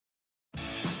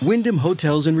Wyndham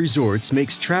Hotels and Resorts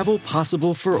makes travel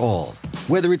possible for all.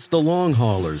 Whether it's the long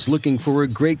haulers looking for a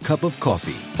great cup of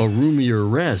coffee, a roomier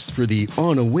rest for the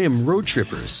on-a-whim road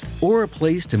trippers, or a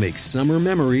place to make summer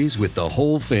memories with the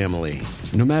whole family.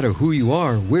 No matter who you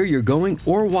are, where you're going,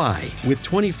 or why, with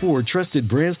 24 trusted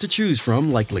brands to choose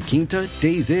from like La Quinta,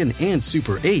 Days Inn, and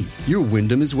Super 8, your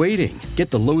Wyndham is waiting.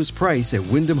 Get the lowest price at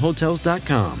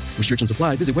WyndhamHotels.com. Restrictions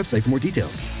apply. Visit website for more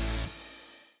details.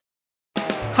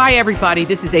 Hi, everybody.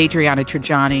 This is Adriana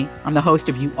Trajani. I'm the host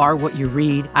of You Are What You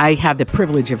Read. I have the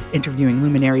privilege of interviewing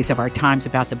luminaries of our times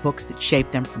about the books that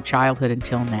shaped them from childhood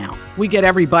until now. We get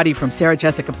everybody from Sarah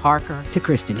Jessica Parker to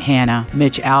Kristen Hanna,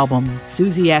 Mitch Albom,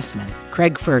 Susie Essman,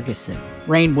 Craig Ferguson,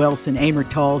 Rainn Wilson, Amor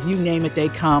Tolls, you name it, they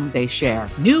come, they share.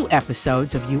 New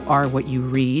episodes of You Are What You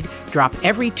Read drop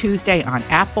every Tuesday on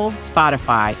Apple,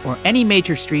 Spotify, or any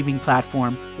major streaming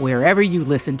platform wherever you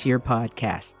listen to your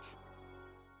podcasts.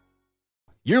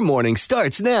 Your morning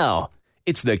starts now.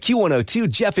 It's the Q102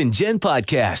 Jeff and Jen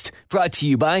podcast brought to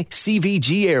you by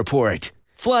CVG Airport.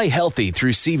 Fly healthy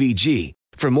through CVG.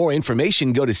 For more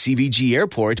information, go to CVG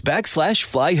Airport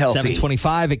 /fly healthy.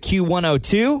 7:25 at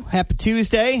Q102. Happy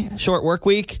Tuesday. Short work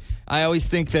week. I always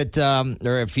think that,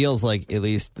 or it feels like, at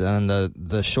least on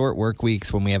the short work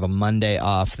weeks when we have a Monday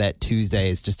off, that Tuesday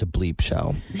is just a bleep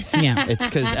show. Yeah. It's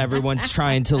because everyone's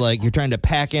trying to, you're trying to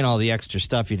pack in all the extra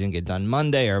stuff you didn't get done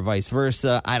Monday or vice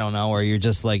versa. I don't know. Or you're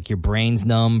just your brain's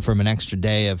numb from an extra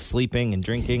day of sleeping and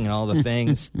drinking and all the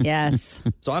things. Yes.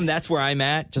 So that's where I'm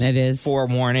at. Just it is.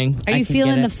 forewarning. Are you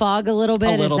feeling the fog a little bit?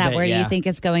 A little is that bit, where yeah. you think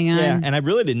it's going on? Yeah. And I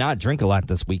really did not drink a lot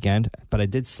this weekend, but I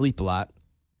did sleep a lot.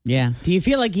 Yeah. Do you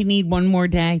feel like you need one more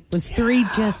day? Was 3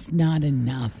 just not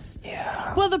enough?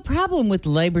 Yeah. Well, the problem with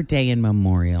Labor Day and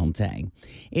Memorial Day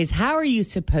is how are you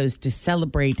supposed to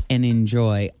celebrate and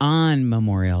enjoy on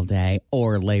Memorial Day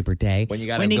or Labor Day when you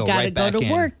got to go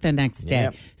to work the next day?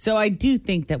 Yep. So I do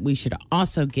think that we should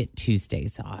also get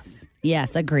Tuesdays off.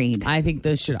 Yes, agreed. I think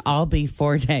those should all be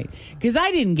 4 days because I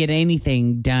didn't get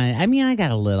anything done. I mean, I got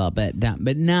a little bit done,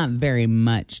 but not very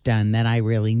much done that I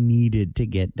really needed to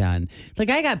get done.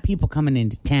 I got people coming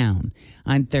into town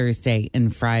on Thursday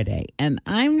and Friday, and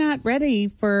I'm not ready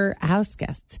for house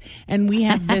guests. And we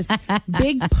have this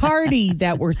big party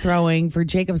that we're throwing for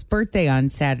Jacob's birthday on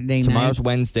Saturday night. Tomorrow's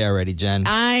Wednesday already, Jen.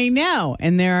 I know.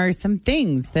 And there are some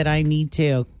things that I need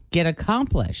to get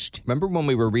accomplished. Remember when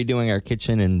we were redoing our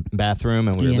kitchen and bathroom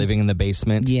and we were living in the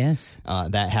basement? Yes.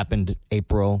 That happened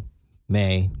April,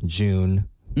 May, June,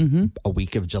 a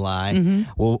week of July. Mm-hmm.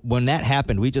 Well, when that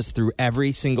happened, we just threw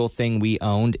every single thing we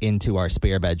owned into our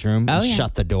spare bedroom and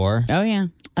shut the door. Oh, yeah.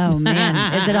 Oh,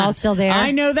 man. Is it all still there?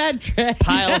 I know that trick.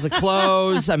 Piles of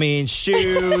clothes,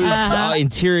 shoes,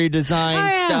 interior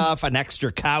design stuff, an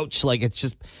extra couch. It's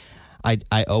just...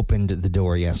 I opened the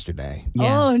door yesterday.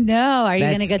 Yeah. Oh, no. Are you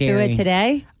going to get through it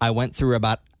today? I went through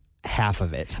about half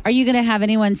of it. Are you going to have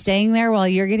anyone staying there while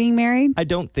you're getting married? I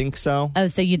don't think so. Oh,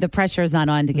 so the pressure is not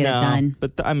on to get it done.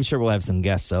 But I'm sure we'll have some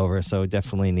guests over, so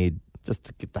definitely need just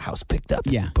to get the house picked up.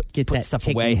 Yeah, put stuff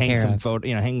away, hang some photo,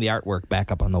 hang the artwork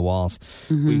back up on the walls.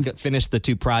 We finished the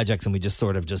 2 projects, and we just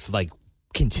sort of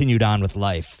continued on with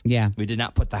life. Yeah. We did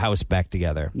not put the house back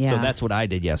together. Yeah. So that's what I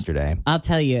did yesterday. I'll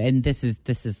tell you, and this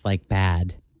is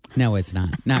bad. No, it's not.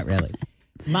 Not really.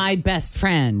 My best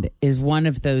friend is one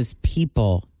of those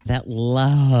people that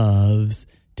loves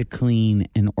to clean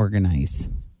and organize.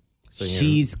 So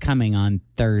she's coming on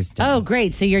Thursday. Oh,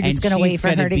 great. So you're just going to wait for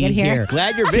her to get here?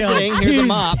 Glad you're visiting. Here's a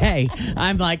mop.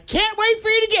 I'm can't wait for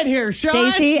you to get here,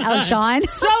 Sean. Stacey, Sean.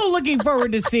 So looking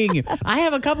forward to seeing you. I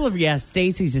have a couple of,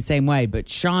 Stacey's the same way, but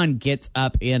Sean gets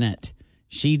up in it.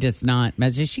 She does not.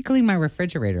 Did she clean my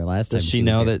refrigerator last time? Does she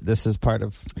know that this is part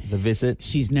of the visit?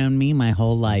 She's known me my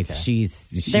whole life. Okay.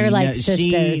 They're like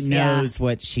sisters. She knows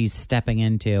what she's stepping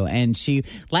into. And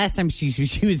last time she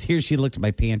was here, she looked at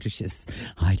my pantry. She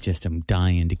says, I just am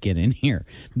dying to get in here.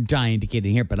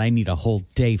 But I need a whole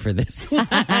day for this.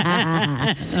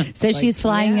 So she's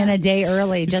flying in a day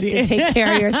early just to take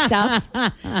care of your stuff.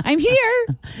 I'm here.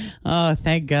 Oh,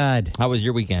 thank God. How was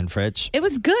your weekend, Fritch? It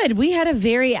was good. We had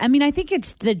I think it's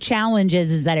the challenge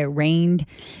is that it rained.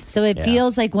 So it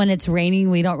feels like when it's raining,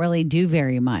 we don't really do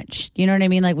very much. You know what I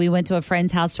mean? We went to a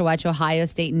friend's house to watch Ohio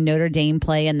State and Notre Dame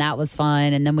play, and that was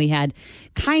fun. And then we had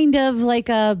kind of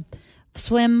a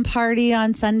swim party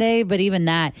on Sunday, but even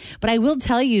that. But I will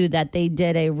tell you that they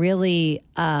did a really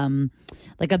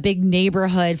like a big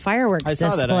neighborhood fireworks display.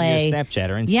 I saw that on your Snapchat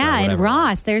or Instagram. Yeah, in whatever.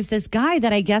 Ross, there's this guy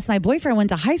that I guess my boyfriend went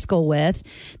to high school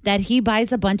with that he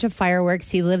buys a bunch of fireworks.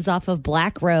 He lives off of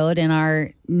Black Road in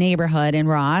our neighborhood in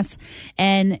Ross,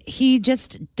 and he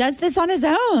just does this on his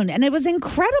own, and it was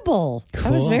incredible.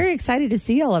 I was very excited to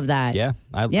see all of that. Yeah.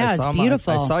 I it's saw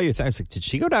beautiful. I saw your thing. I was like, did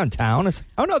she go downtown? I was like,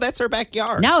 oh, no, that's her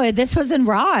backyard. No, this was in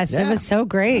Ross. Yeah. It was so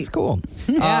great. That's cool.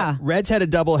 Yeah. Reds had a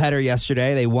doubleheader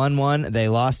yesterday. They won one. They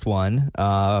lost one.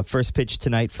 First pitch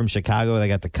tonight from Chicago. They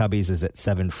got the Cubbies is at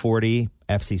 7:40.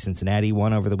 FC Cincinnati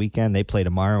won over the weekend. They play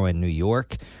tomorrow in New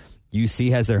York.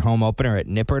 UC has their home opener at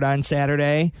Nippert on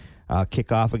Saturday.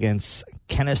 Kickoff against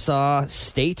Kennesaw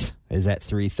State is at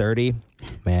 3:30.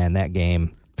 Man, that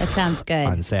game That sounds good.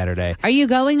 on Saturday. Are you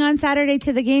going on Saturday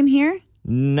to the game here?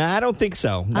 No, I don't think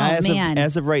so. man.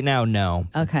 As of right now, no.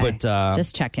 Okay. But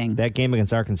just checking. that game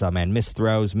against Arkansas, man, missed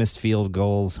throws, missed field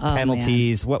goals, Oh,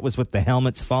 penalties. What was with the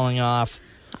helmets falling off?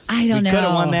 I don't know. We could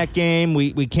have won that game.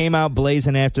 We came out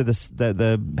blazing after the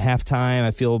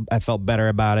halftime. I felt better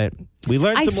about it. We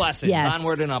learned some lessons. yes.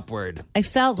 Onward and upward. I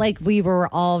felt like we were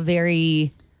all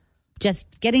very just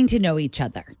getting to know each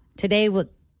other. Today,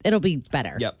 it'll be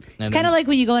better. Yep. It's And kind then- of like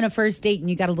when you go on a first date and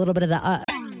you got a little bit of the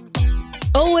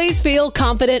Always feel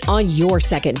confident on your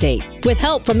second date. With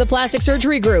help from the Plastic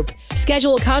Surgery Group.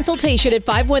 Schedule a consultation at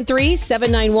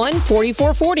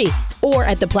 513-791-4440 or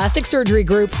at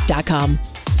theplasticsurgerygroup.com.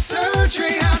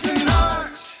 Surgery has an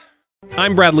art.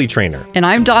 I'm Bradley Trainer. And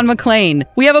I'm Don McClain.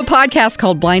 We have a podcast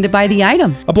called Blinded by the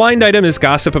Item. A blind item is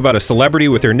gossip about a celebrity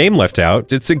with their name left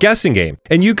out. It's a guessing game,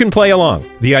 and you can play along.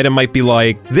 The item might be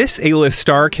like, this A-list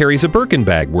star carries a Birkin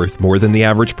bag worth more than the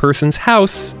average person's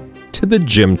house to the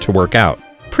gym to work out.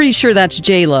 Pretty sure that's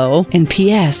J-Lo. And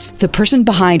P.S. the person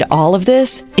behind all of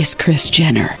this is Kris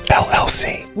Jenner,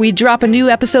 LLC. We drop a new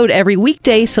episode every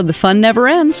weekday so the fun never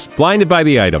ends. Blinded by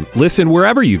the Item. Listen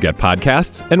wherever you get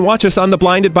podcasts and watch us on the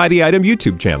Blinded by the Item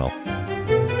YouTube channel.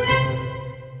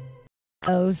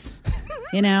 O's,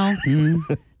 you know?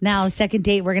 Now, second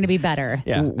date, we're going to be better.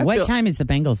 Yeah. What time is the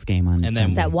Bengals game on? And then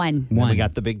It's at 1. Then we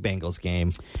got the big Bengals game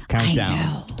countdown,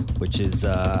 know. which is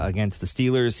against the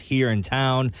Steelers here in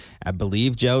town. I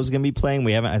believe Joe's going to be playing.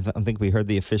 We haven't. I don't think we heard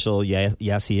the official.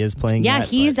 Yes, he is playing. Yeah,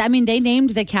 yet, I mean, they named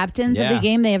the captains of Yeah. the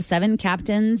game. They have 7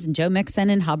 captains, and Joe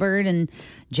Mixon and Hubbard, and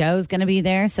Joe's going to be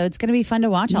there. So it's going to be fun to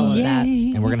watch all of that.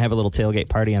 and we're going to have a little tailgate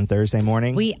party on Thursday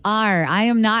morning. We are. I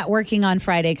am not working on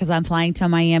Friday because I'm flying to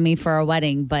Miami for a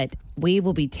wedding, but we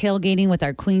will be tailgating with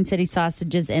our Queen City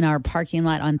sausages in our parking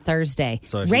lot on Thursday.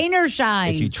 So if Rain or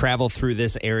shine. If you travel through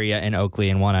this area in Oakley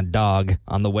and want a dog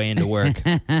on the way into work,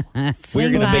 we're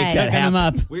Swing going to by. make that Hooking 'em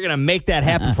happen. up. We're going to make that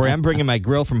happen for you. I'm bringing my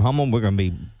grill from home. We're going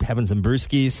to be having some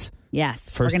brewskis. Yes.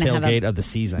 First we're gonna have tailgate of the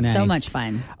season. so much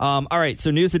fun. All right, so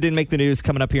news that didn't make the news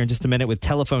coming up here in just a minute with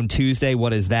Telephone Tuesday.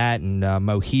 What is that? And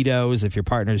mojitos, if your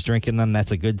partner's drinking them,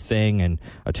 that's a good thing. And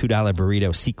a $2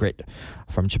 burrito secret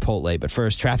from Chipotle. But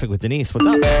first, traffic with Denise. What's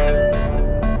up?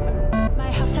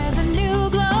 My house has a new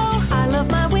glow. I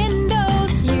love my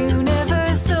windows.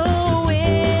 Universal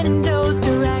Windows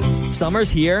Direct.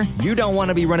 Summer's here. You don't want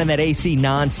to be running that AC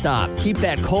nonstop. Keep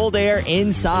that cold air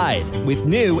inside with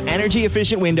new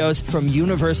energy-efficient windows from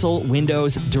Universal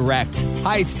Windows Direct.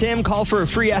 Hi, it's Tim. Call for a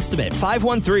free estimate.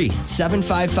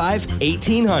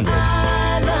 513-755-1800.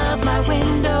 I love my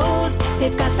windows.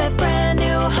 They've got that brand new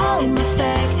home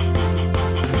effect.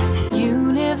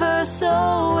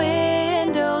 Universal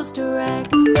Windows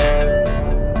Direct.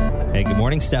 Hey, good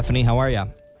morning, Stephanie. How are you?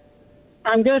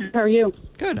 I'm good. How are you?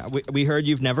 Good. We heard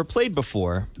you've never played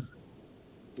before.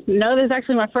 No, this is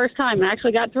actually my first time. I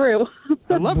actually got through.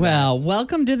 I love that. Well,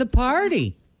 welcome to the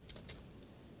party.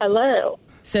 Hello.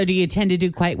 So, do you tend to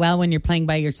do quite well when you're playing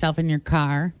by yourself in your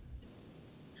car?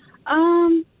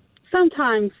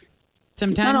 Sometimes.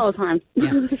 Sometimes? Not all the time.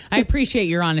 Yeah. I appreciate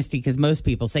your honesty because most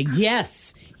people say,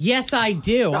 yes, I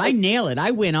do. I nail it.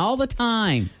 I win all the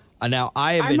time. Now,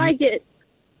 I might get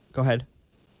Go ahead.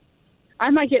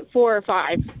 4 or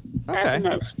 5 at Okay. the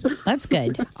most. That's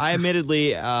good. I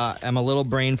admittedly am a little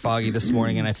brain foggy this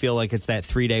morning, and I feel like it's that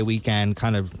 3-day weekend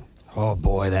kind of, oh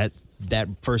boy, that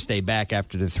first day back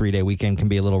after the 3-day weekend can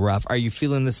be a little rough. Are you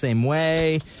feeling the same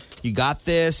way? You got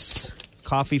this?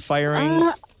 Coffee firing?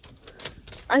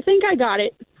 I think I got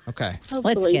it. Okay.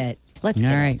 Hopefully. Let's All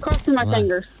get right. Crossing my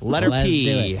fingers. Letter Let's P.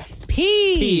 do it.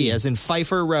 P. P as in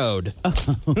Pfeiffer Road.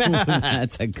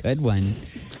 That's a good one.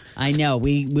 I know.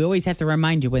 We always have to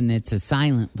remind you when it's a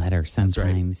silent letter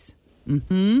sometimes.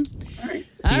 Mm-hmm. P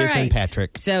as in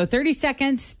Patrick. So 30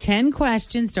 seconds, 10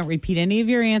 questions. Don't repeat any of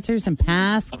your answers and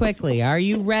pass quickly. Are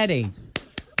you ready?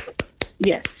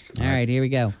 Yes. All right, here we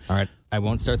go. All right. I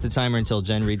won't start the timer until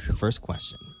Jen reads the first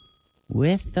question.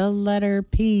 with the letter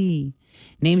P.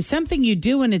 Name something you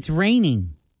do when it's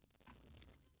raining.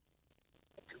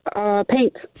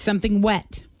 Paint. Something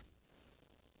wet.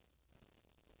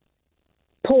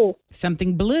 Pool.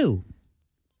 Something blue.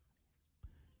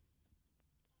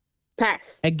 Pass.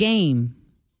 A game.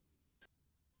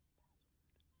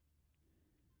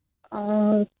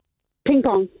 Ping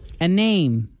pong. A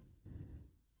name.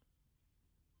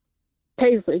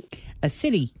 Paisley. A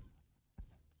city.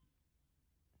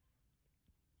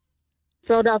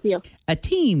 Philadelphia. A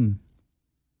team.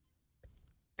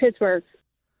 Pittsburgh.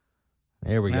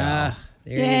 There we go.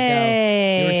 There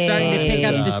Yay. you go. You were starting to pick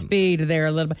up Good the job. speed there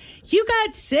a little bit. You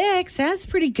got 6. That's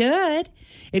pretty good.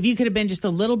 If you could have been just a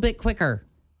little bit quicker.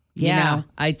 You Yeah. know,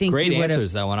 I think Great you would have-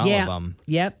 answers, though, on all of them.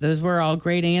 Yep, those were all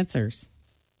great answers.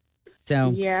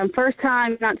 So, Yeah, first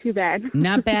time, not too bad.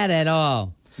 not bad at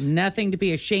all. Nothing to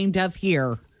be ashamed of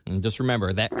here. And just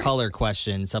remember that color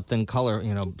question, something color,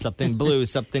 something blue,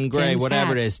 something gray, Tim's whatever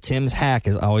hack. it is. Tim's hack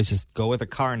is always just go with a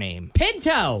car name.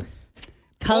 Pinto.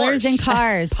 Colors and Porsche.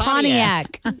 cars.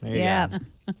 Pontiac. There you Yeah. go.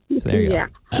 So there you Yeah.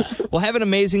 go. Well, have an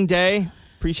amazing day.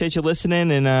 Appreciate you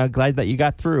listening and glad that you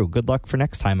got through. Good luck for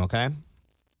next time, okay?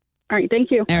 All right,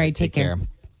 thank you. All right, take care.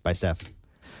 Bye, Steph.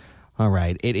 All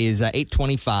right. It is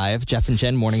 8:25, Jeff and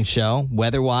Jen morning show.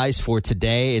 Weather-wise for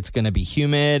today, it's going to be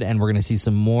humid, and we're going to see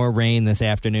some more rain this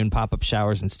afternoon, pop-up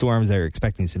showers and storms. They're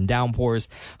expecting some downpours.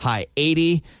 High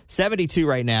 80, 72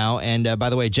 right now. And by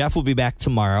the way, Jeff will be back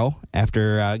tomorrow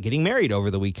after getting married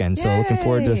over the weekend. So looking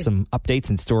forward to some updates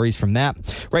and stories from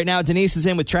that. Right now, Denise is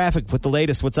in with traffic with the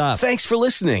latest. What's up? Thanks for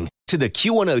listening to the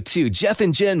Q102 Jeff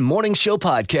and Jen Morning Show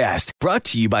podcast, brought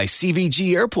to you by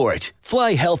CVG Airport.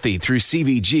 Fly healthy through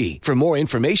CVG. For more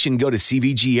information, go to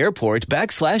CVG Airport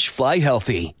 /fly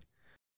healthy.